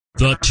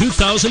The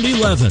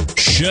 2011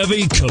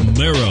 Chevy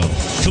Camaro.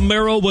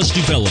 Camaro was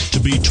developed to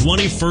be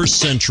 21st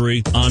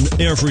century on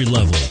every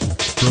level.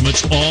 From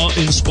its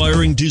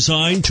awe-inspiring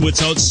design to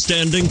its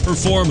outstanding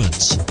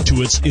performance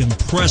to its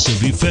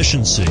impressive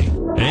efficiency.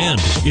 And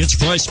it's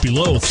priced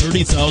below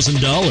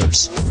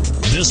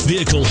 $30,000. This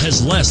vehicle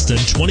has less than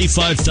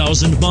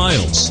 25,000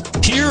 miles.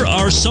 Here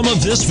are some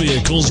of this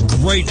vehicle's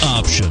great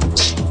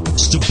options: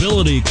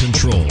 stability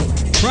control,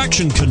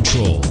 traction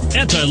control,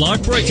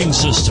 anti-lock braking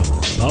system,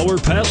 power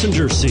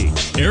passenger seat,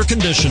 air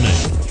conditioning,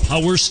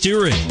 power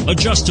steering,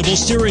 adjustable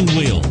steering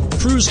wheel,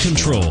 cruise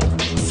control,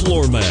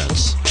 floor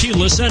mats,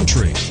 keyless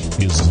entry.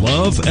 Is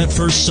love at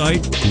first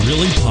sight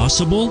really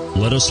possible?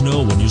 Let us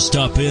know when you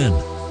stop in.